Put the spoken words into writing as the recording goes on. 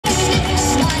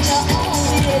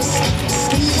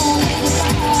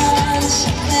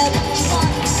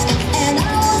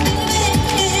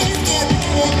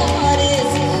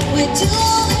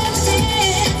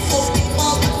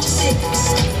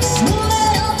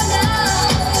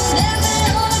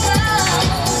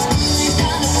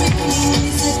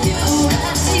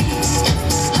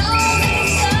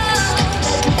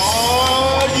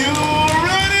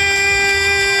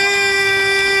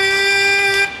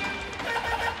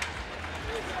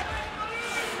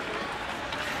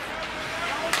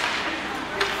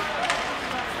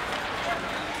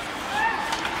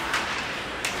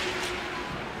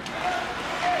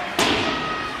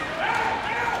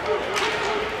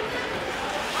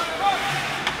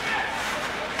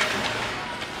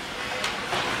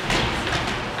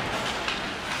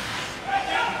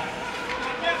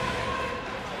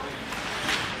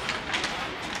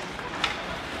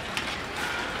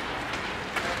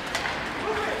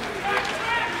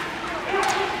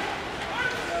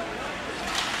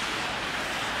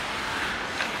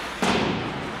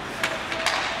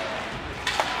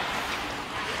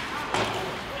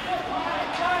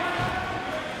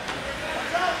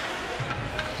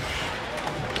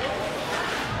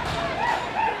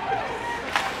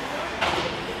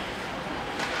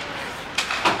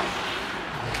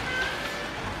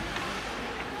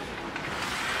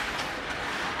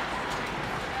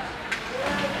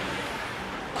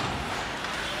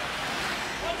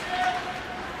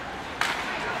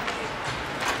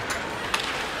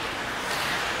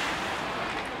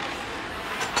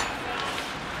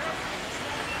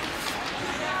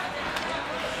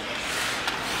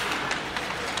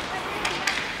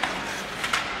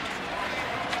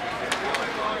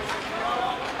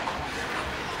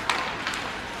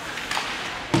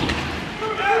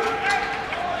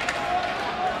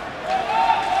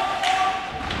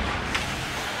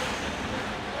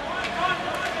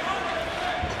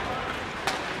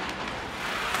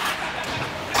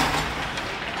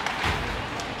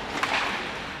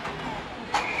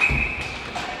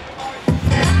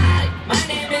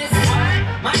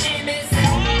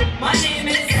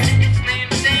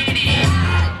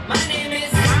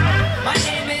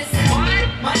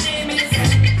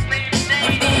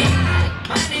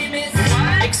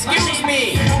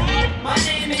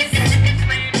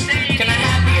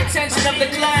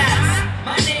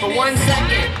For 1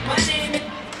 second.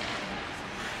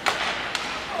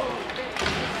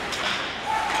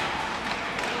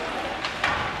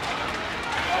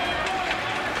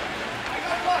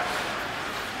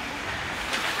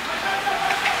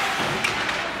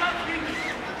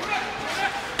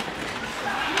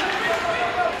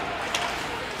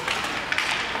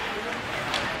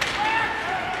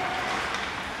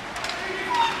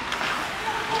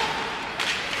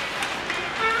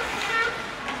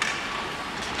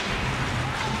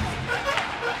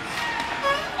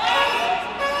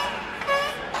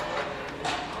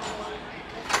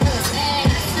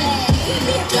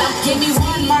 Give me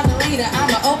one margarita,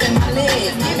 I'ma open my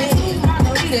legs. Give me 2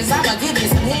 margaritas, I'ma give you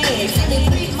some head. Give me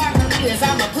 3 margaritas,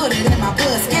 I'ma put it in my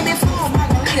puss. Give me 4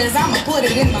 margaritas, I'ma put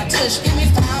it in my tush. Give me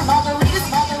 5 margaritas,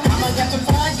 I'ma get some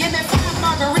fun. Give me 5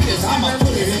 margaritas, I'ma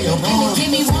put it in your bun. Give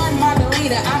me 1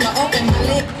 margarita, I'ma open my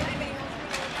legs.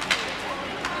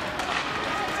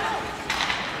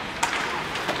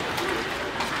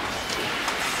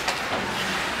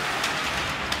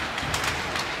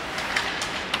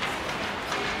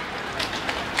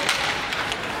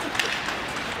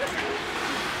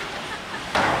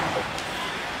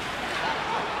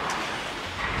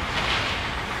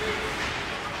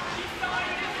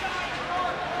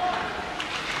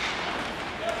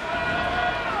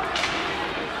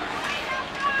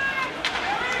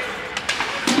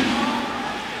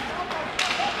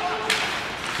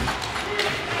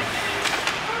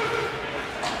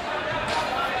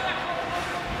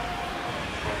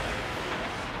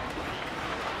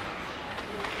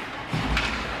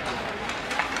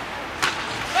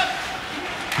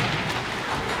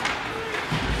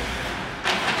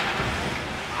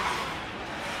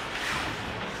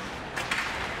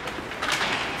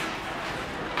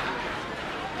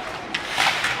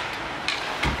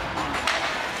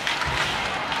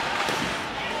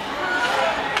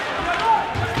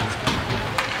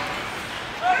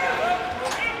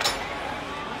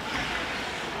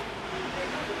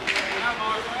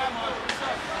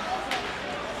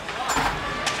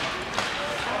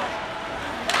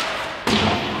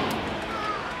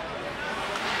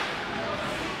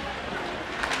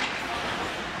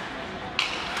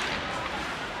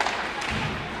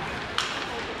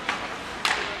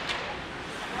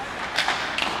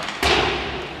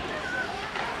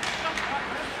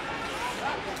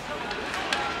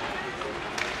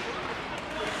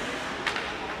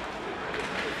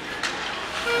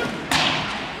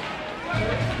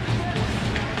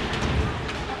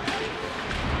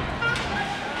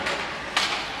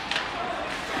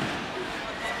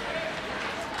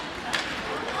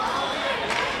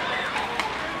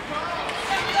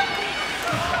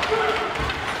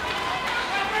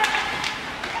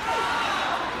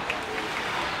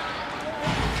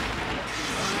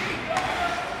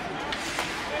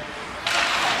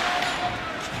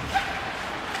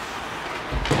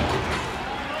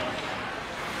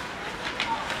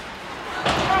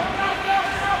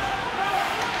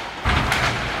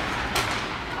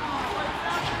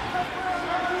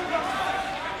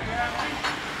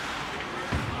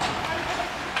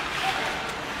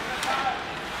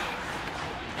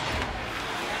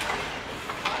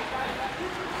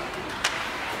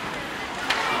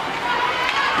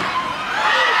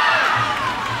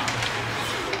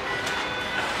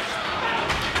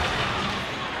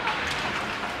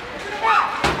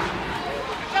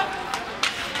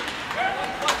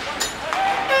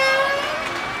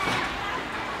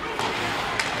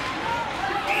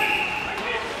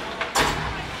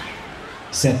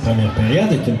 Cette première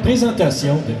période est une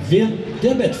présentation de Ville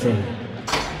de Bedford.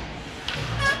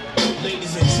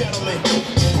 Ladies and gentlemen,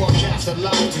 broadcast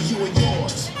live to you and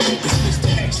yours. It's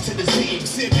Mr. X to the Z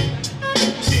exhibit.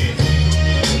 Yeah.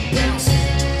 Bounce.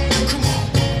 Come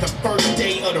on. The first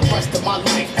day of the rest of my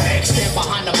life. X stand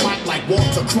behind the mic like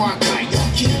Walter Cronkite.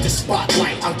 Y'all keep the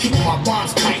spotlight. I'm keeping my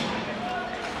rhymes tight.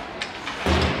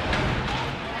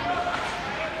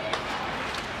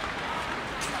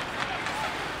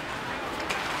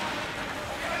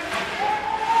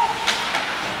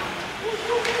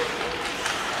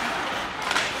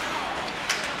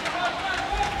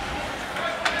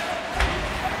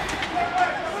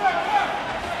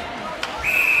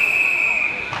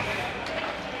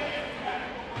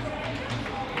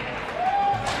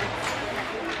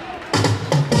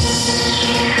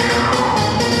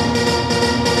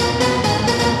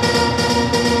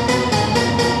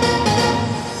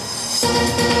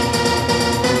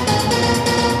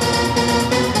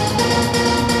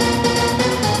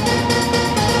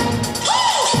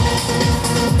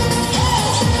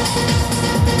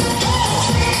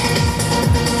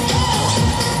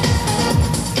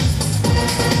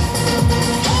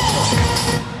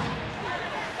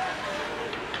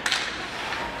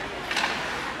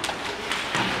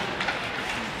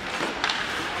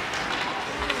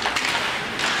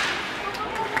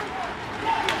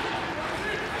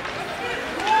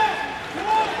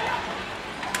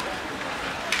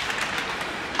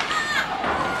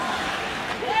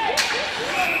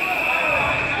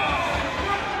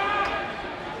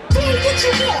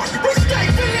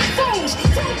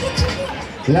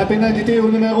 La pénalité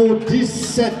au numéro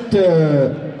 17.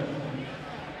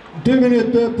 2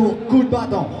 minutes pour coup de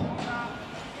bâton.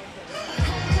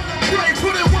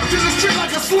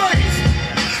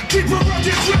 Keep up on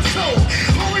your dress code.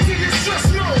 Always in your stress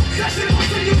mode. That shit will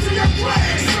send you to your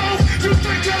grave. So, you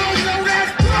think I don't know that?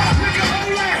 Nigga,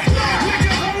 hold that.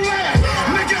 Nigga, hold that.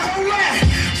 Nigga, hold that.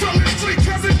 From the street,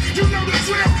 cousin, you know the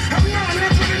drill. I'm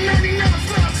 999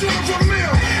 flies to a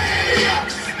mil.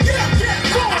 Get up,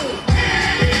 go.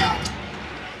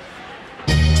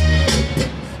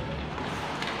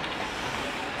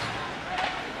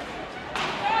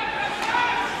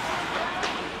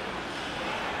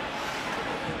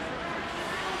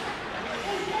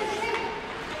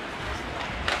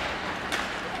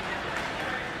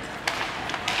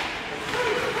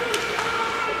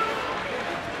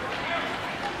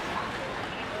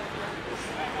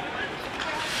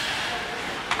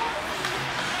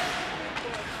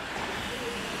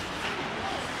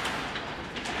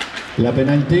 La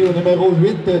pénalité au numéro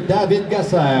 8, David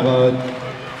Gasser.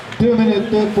 2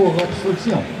 minutes pour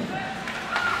obstruction.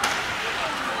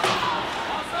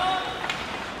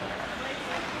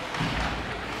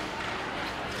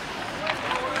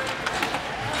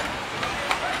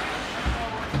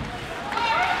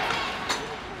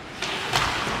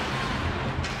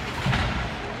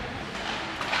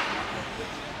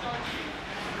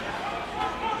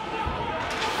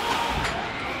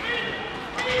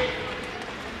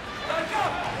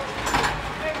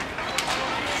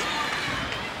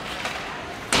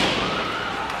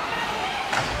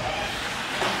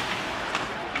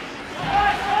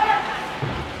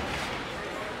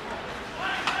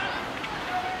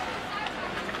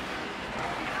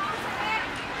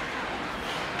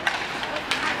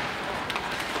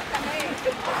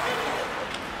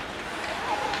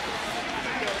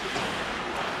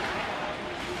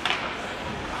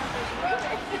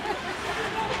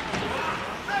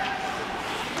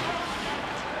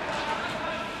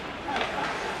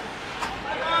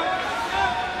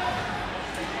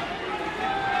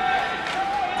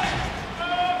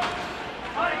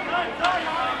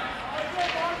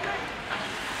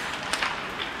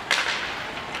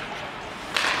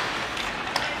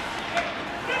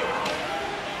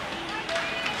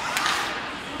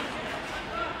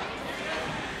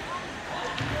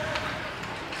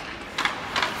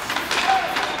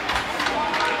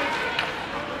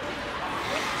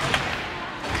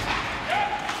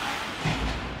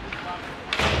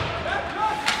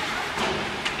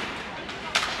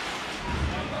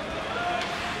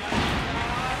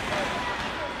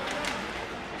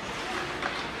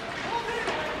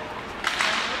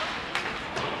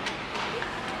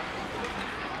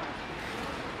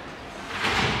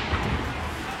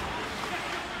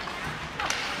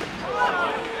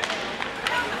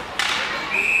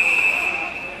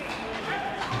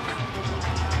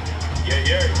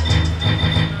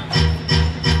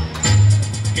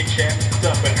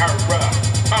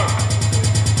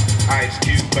 Ice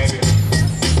Cube, baby.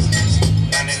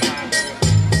 99, baby.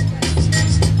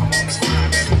 I'm on the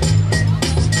grind, baby.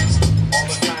 All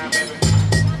the time, baby.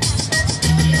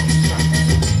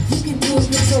 You can do it,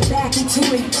 put your back into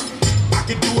it. I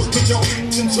can do it, put your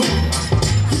hands into it.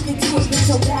 You can do it, put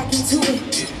your back into it.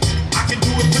 I can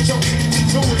do it, put your hands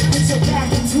into it. Put your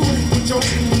back into it. Put your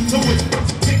hands into it.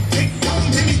 Tick, tick, boom,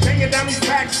 Jimmy banging down these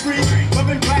back streets.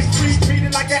 Loving Black Street,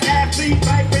 treated like an athlete.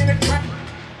 Life ain't a trap.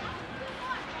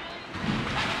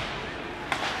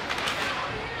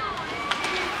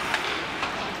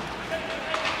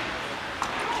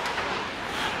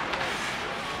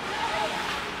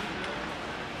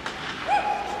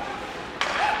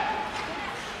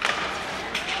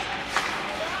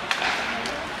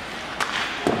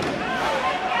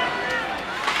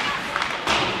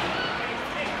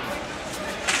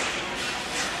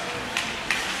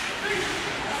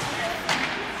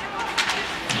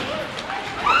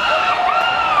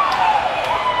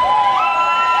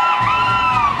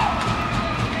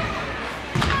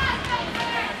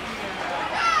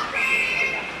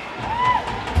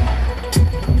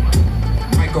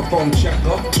 Microphone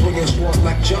checker, swinging short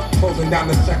lecture, closing down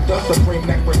the sector, supreme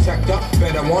neck protector.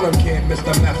 Better want him, kid,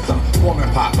 Mr. Messer. Woman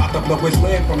pop, about to blow his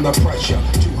land from the pressure.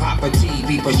 Too hot for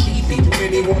TV, for cheesy. Too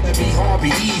many wanna be hard, be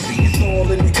easy. It's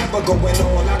all in together, going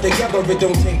all out together. It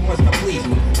don't take much to please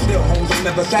me. Still, homes are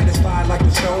never satisfied like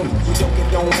the stone. We don't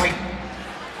get done white.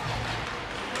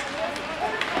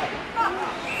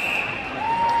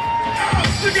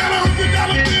 You got a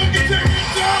 $100 bill, get your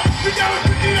hands up. You got a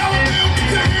 $50 bill,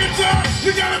 get your hands up.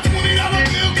 You got a $20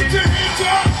 bill, get your hands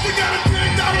up. You got a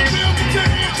 $10 bill, get your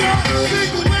hands up.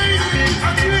 Single ladies, I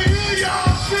can't hear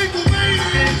y'all. Single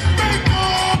ladies, make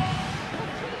up.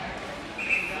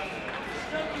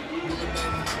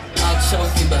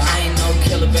 choky, but I ain't no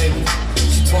killer, baby.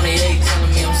 She 28,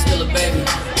 telling me I'm still a baby.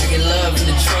 I get love in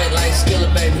Detroit like Skilla,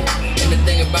 baby. And the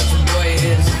thing about your boy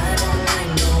is I don't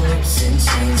like no whips and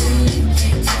chains, and you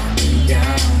can't tie me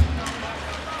down.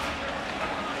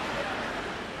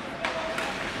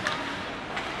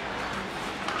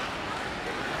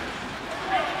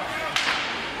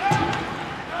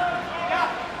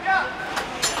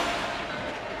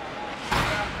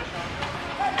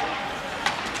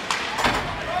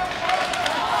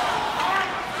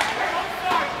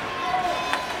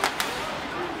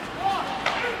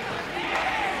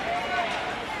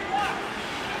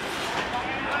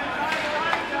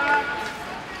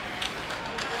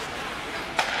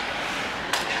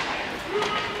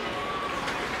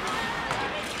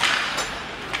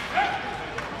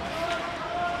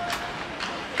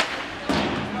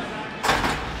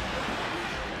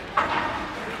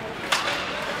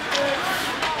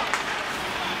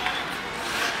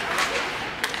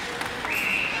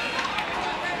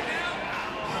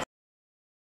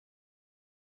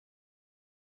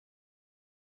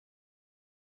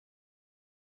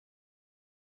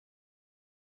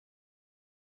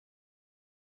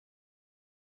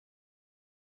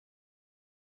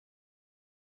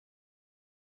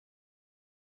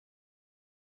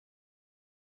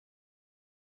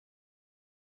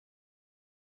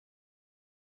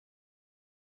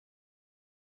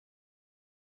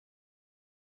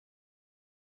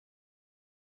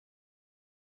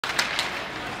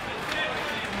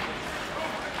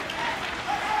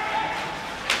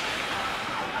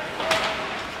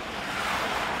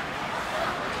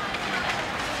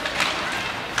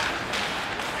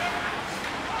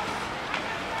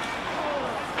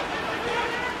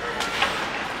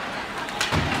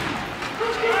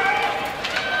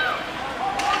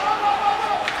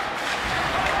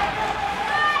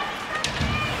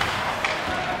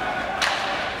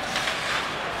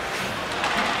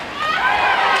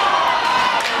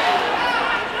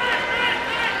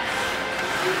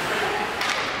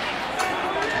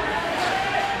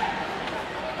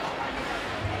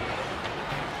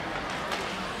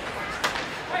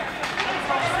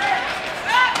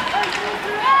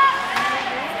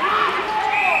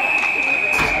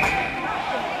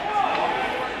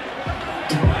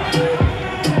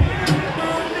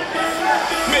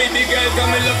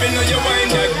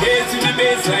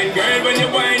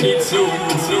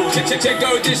 Check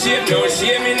out the shape, no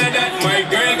shame in that. My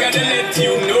girl gotta let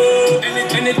you know.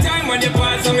 Anytime when you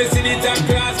pass on me see the top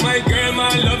class, my girl, my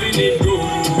loving it go.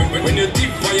 When you dip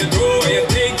on your toe and you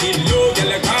take it low, girl,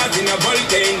 like cars in a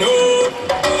volcano.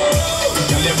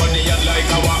 Girl, your body hot like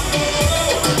lava,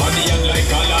 body hot like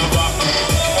a lava.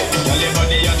 Girl, your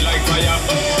body hot like fire,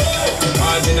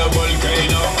 cars in a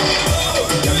volcano.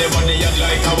 Girl, your body hot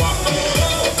like lava,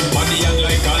 body hot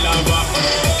like a lava.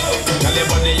 Girl, your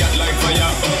body hot like fire,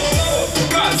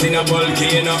 in a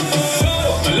volcano.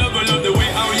 I love the way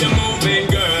how you're moving,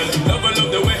 girl. Love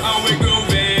the way how we're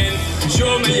grooving.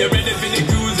 Show me you're ready for the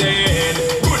cruising.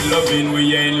 Good loving,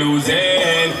 we ain't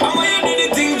losing. How you do the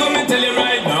thing, come and tell you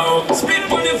right now. Split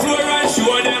on the floor and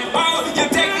show them how. Your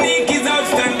technique is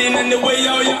outstanding, and the way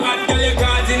how you hot, girl, your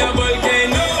cards in a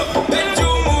volcano. Let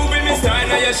you move in me style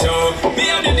of your show. Me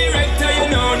and the director, you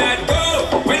know that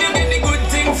go. When you get the good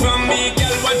thing from me,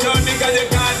 girl, watch out because your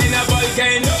cards in a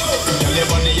volcano. Your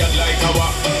body hot like lava,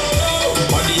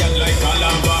 body hot like a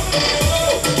lava.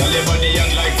 Your body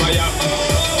hot like fire,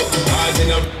 cars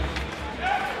in a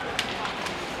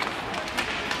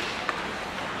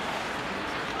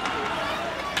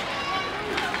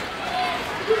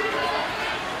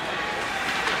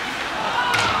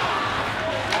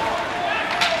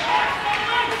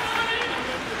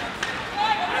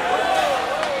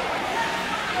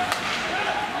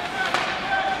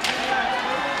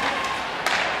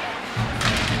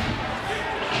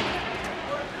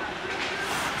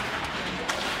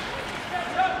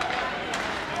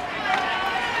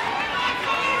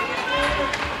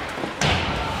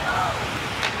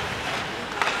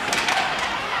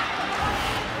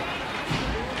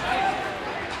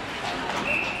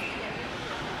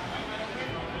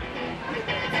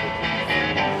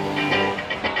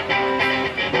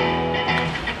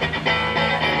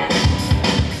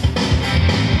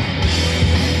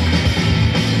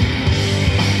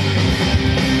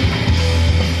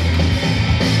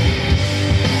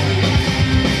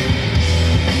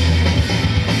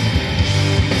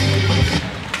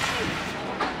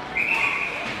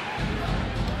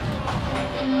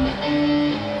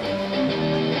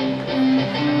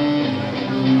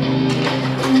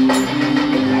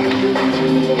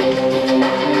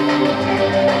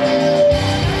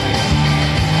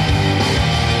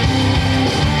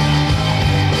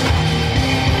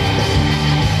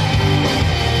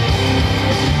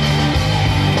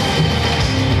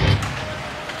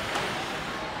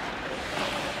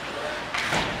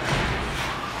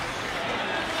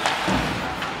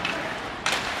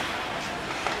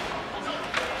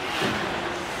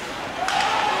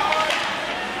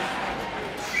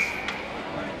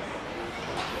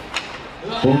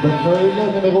Pour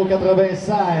Bedford, numéro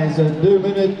 96, 2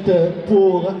 minutes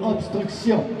pour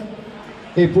obstruction.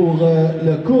 Et pour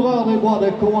le coureur des bois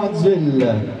de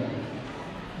Cowansville,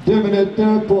 2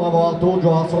 minutes pour avoir trop de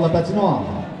joueurs sur la patinoire.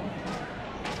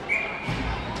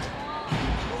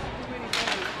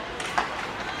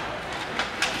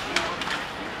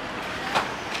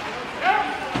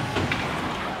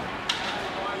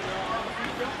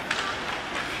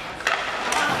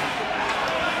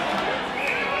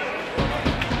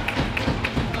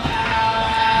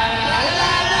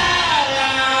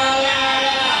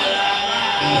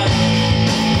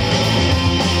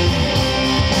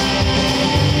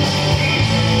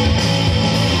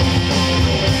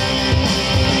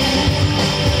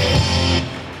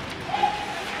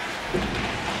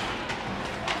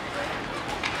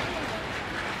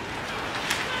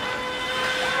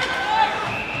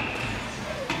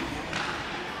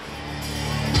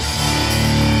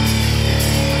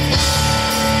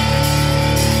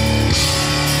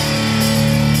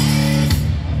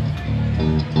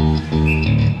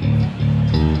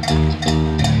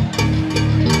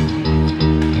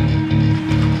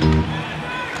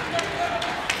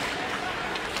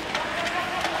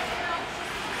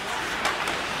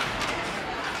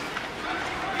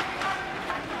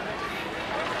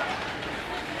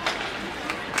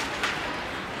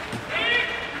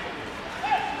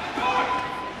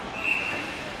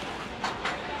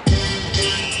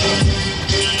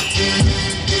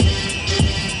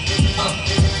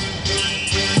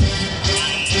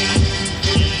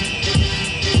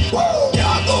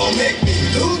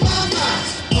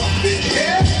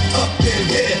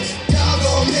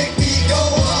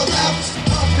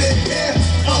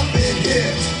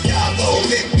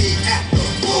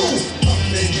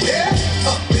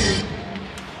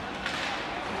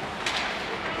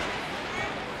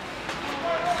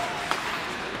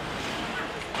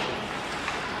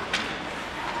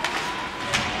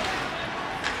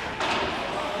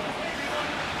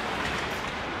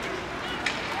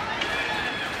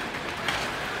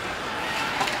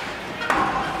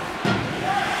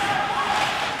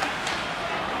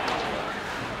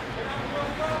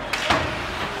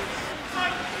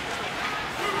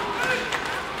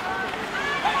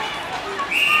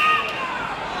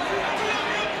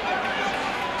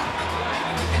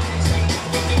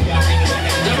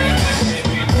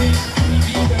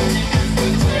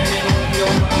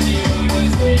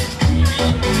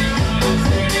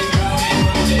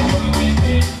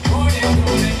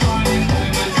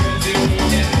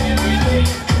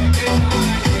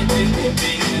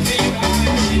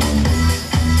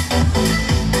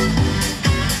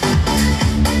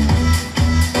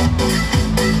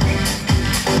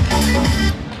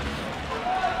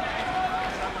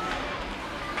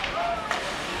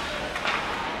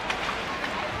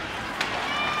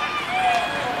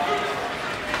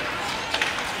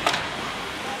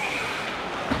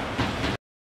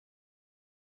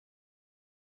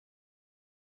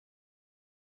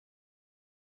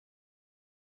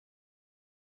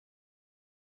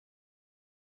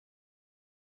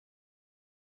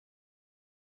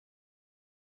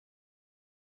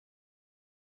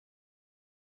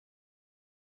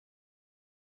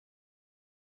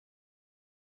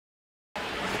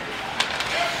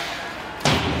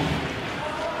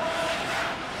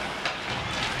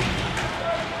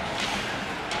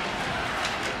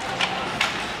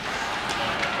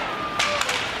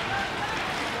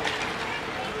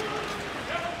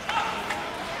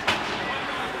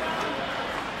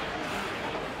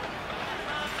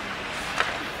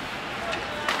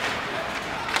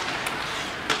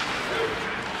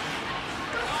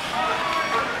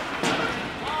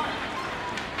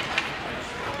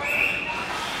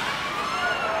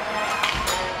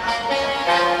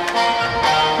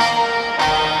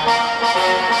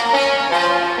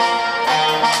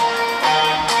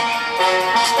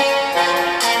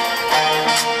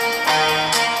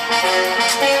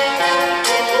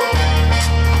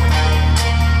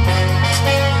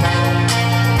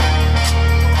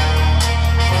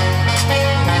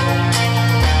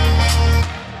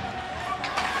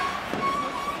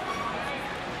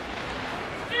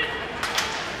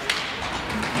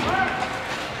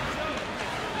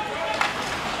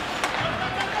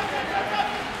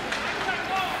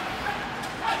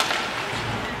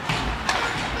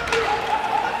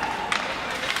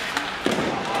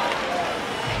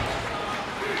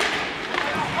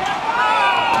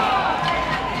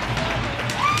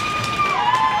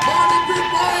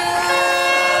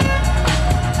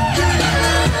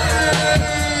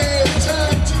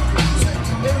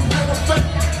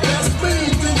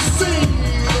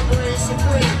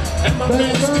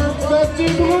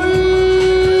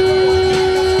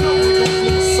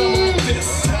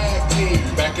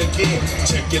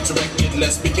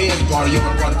 Party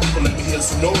on, party people, let me hear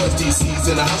some noise. DC's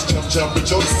in the house, jump, jump,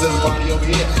 rejoice. There's a party over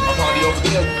here, a party over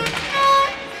there.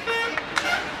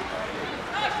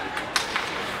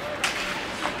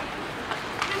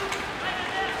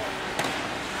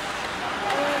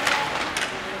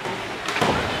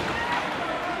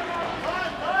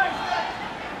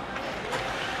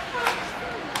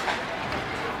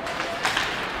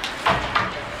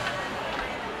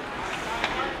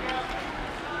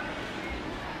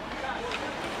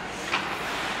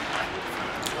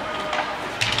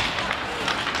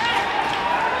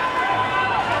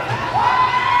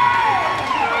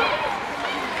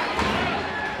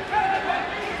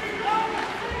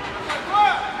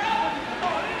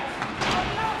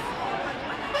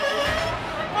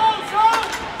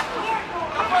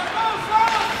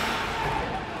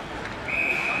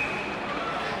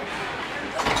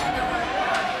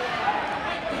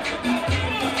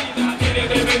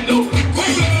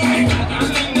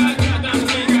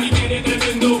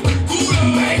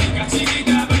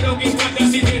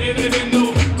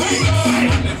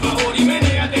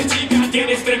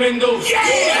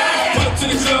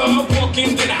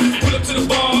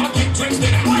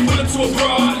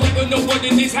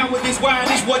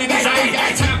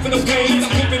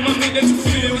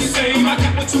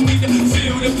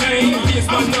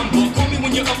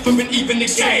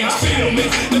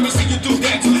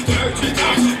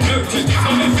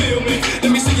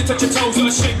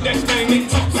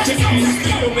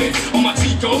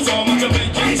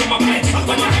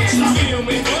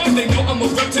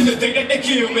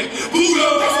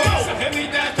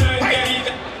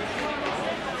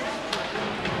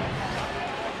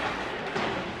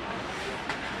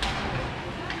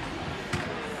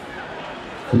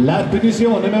 La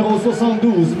punition numéro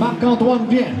 72, Marc-Antoine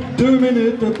vient. 2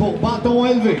 minutes pour bâton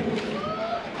élevé.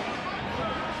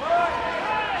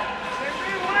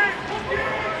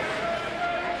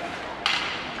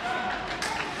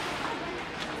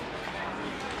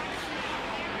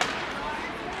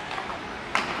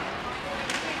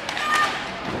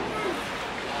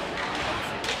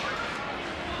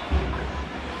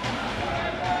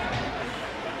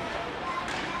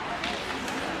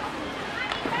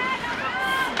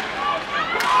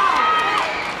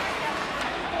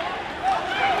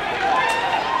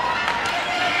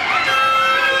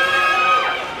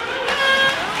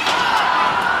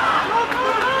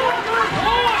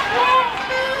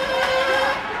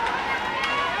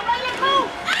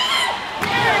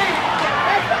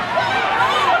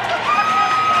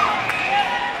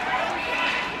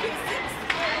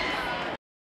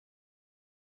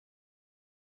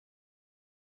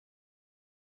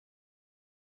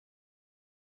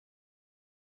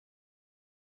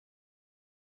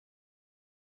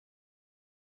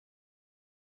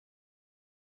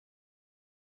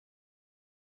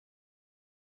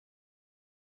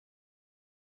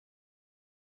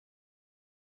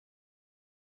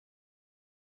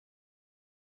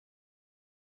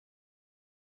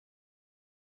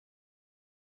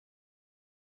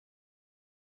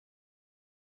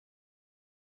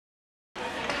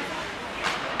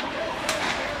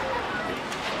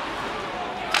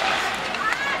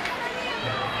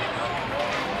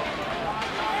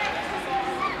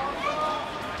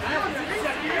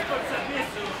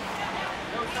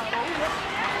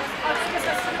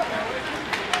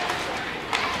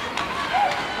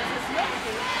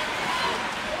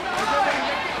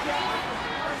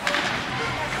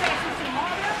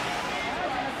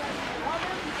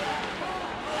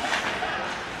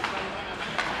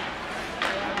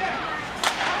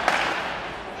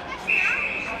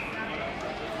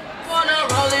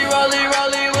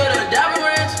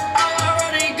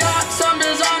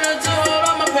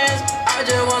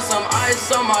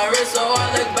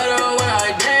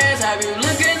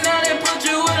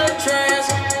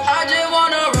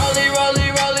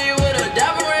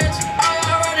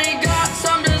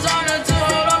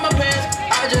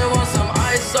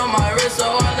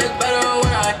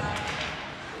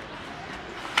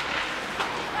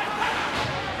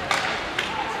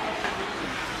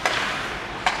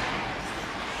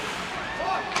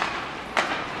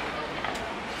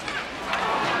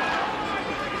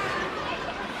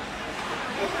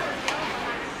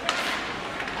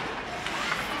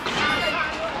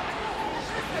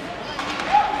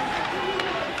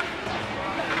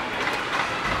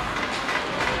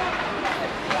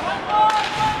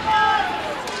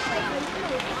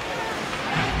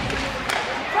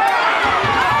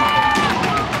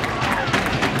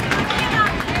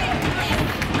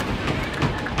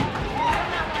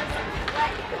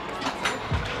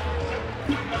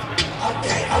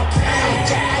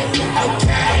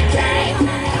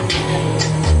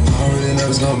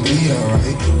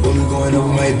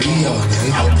 might be all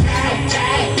night.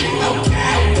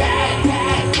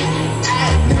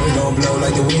 Now we gon' blow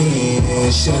like the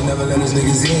wind. Should've never let us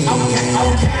niggas in.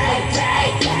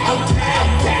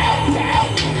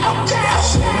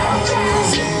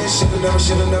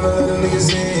 Should've never let us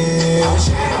niggas in.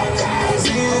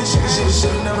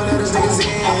 Should've never let us niggas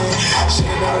in.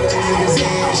 Should've never let us niggas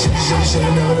in.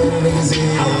 Should've never let us niggas in.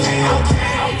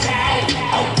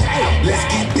 Let's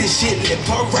get this shit lit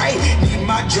alright. Need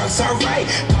my drugs alright.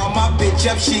 Call my bitch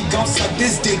up, she gon' suck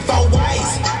this dick 4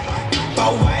 ways.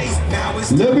 4 ways. Now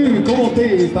it's Le but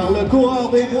compté par le coureur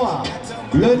des bois,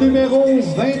 le numéro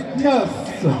 29,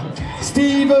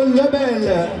 Steve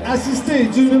Lebel, assisté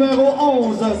du numéro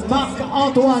 11,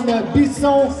 Marc-Antoine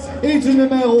Bisson, et du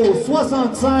numéro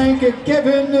 65,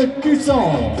 Kevin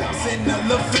Cusson.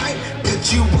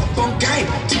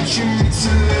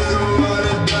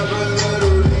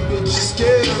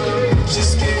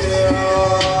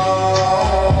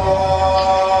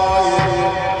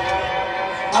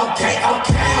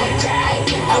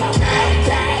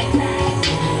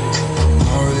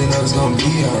 It's gonna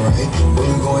be alright, but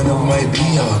we going up might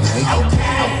be all night.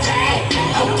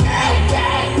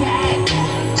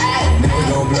 Now we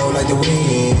gon' blow like the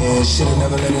wind. Should've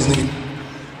never let this nigga.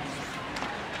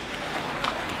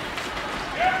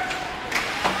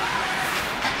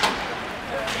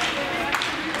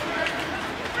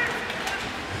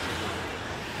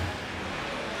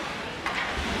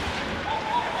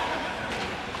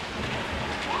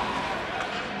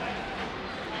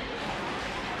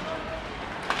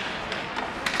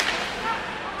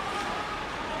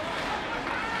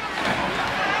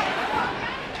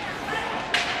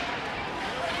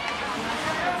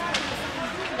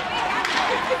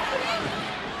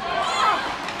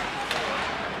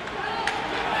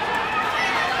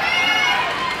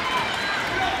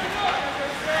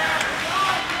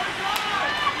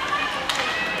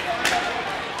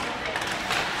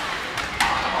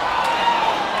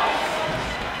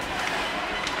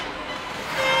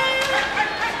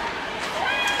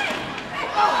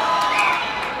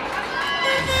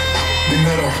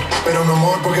 Pero no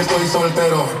amor porque estoy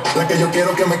soltero. La que yo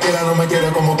quiero que me quiera no me quiere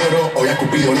como quiero. Hoy a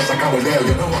Cupido le sacamos el dedo.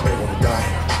 Yo no voy a preguntar,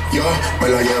 yo me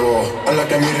la llevo. A la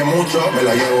que mire mucho me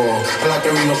la llevo. A la que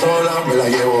vino sola me la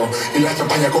llevo. Y la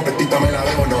champaña completita me la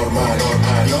bebo normal,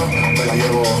 normal. Yo me la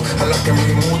llevo. A la que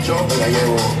mire mucho me la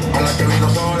llevo. A la que vino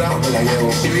sola me la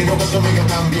llevo. Si vino con su amiga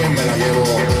también me la llevo.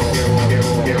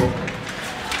 Llevo.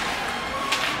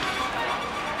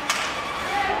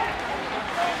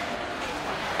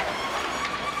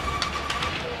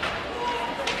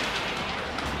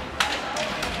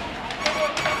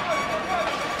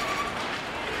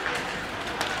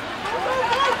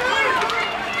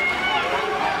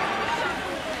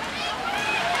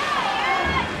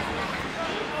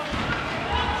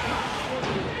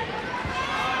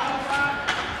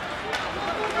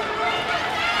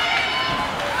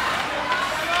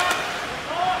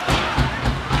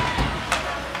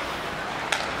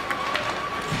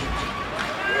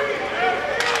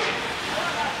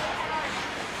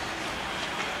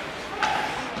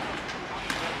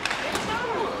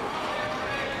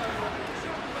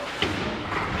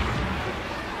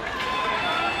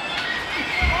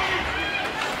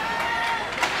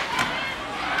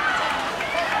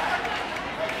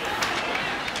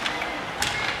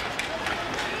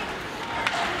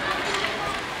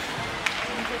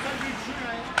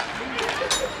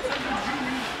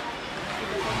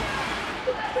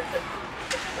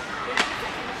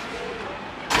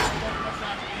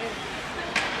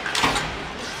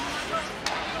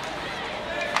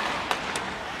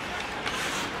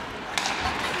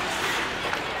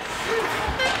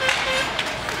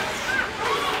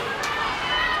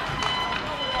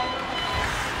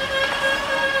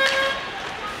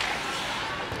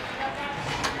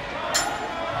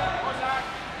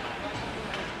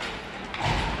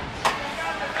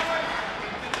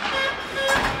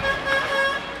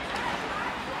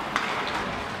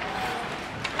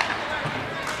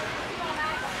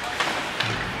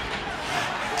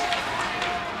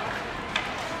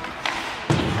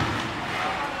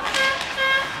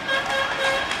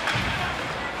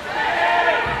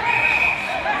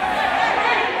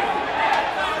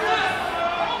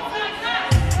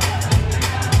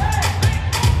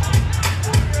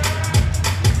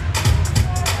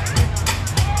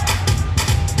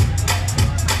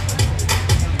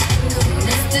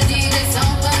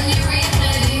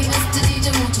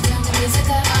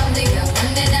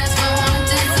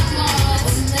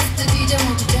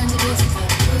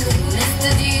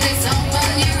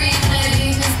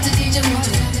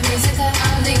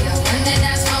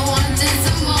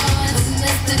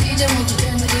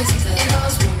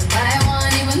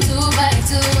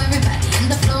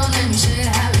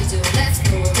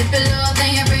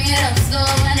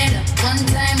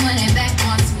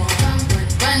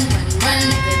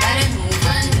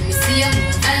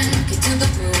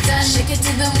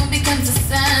 the moon becomes the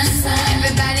sun.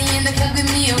 Everybody in the club give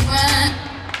me a run.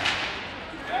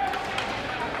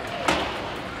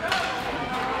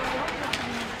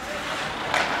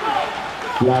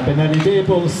 La pénalité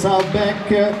pour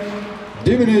SouthBec,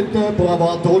 2 minutes pour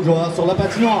avoir trop de joueurs sur la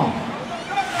patinoire.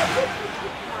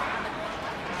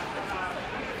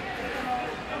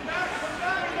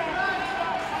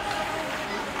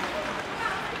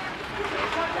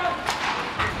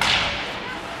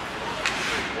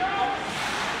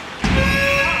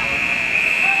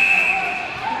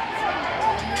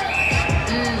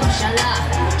 Mashallah,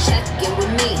 check it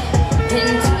with me. Pin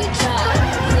to your jaw,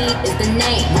 clean is the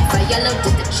name. My yellow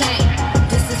did the chain.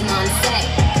 This is Monse,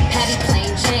 Patty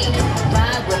plain Jane.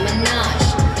 Ride with Minaj,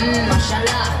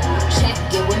 mashallah, check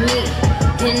it with me.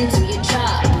 Pin to your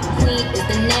jaw, clean is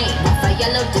the name. My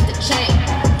yellow did the chain.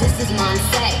 This is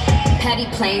Monse, Patty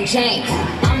plain Jane.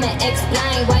 I'ma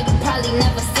explain why you probably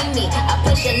never see me. I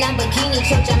push a Lamborghini,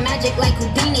 choke your magic like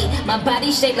Houdini. My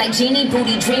body shaped like genie,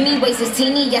 booty dreamy, waist is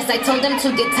teeny. Yes, I told them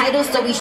to get titles, so we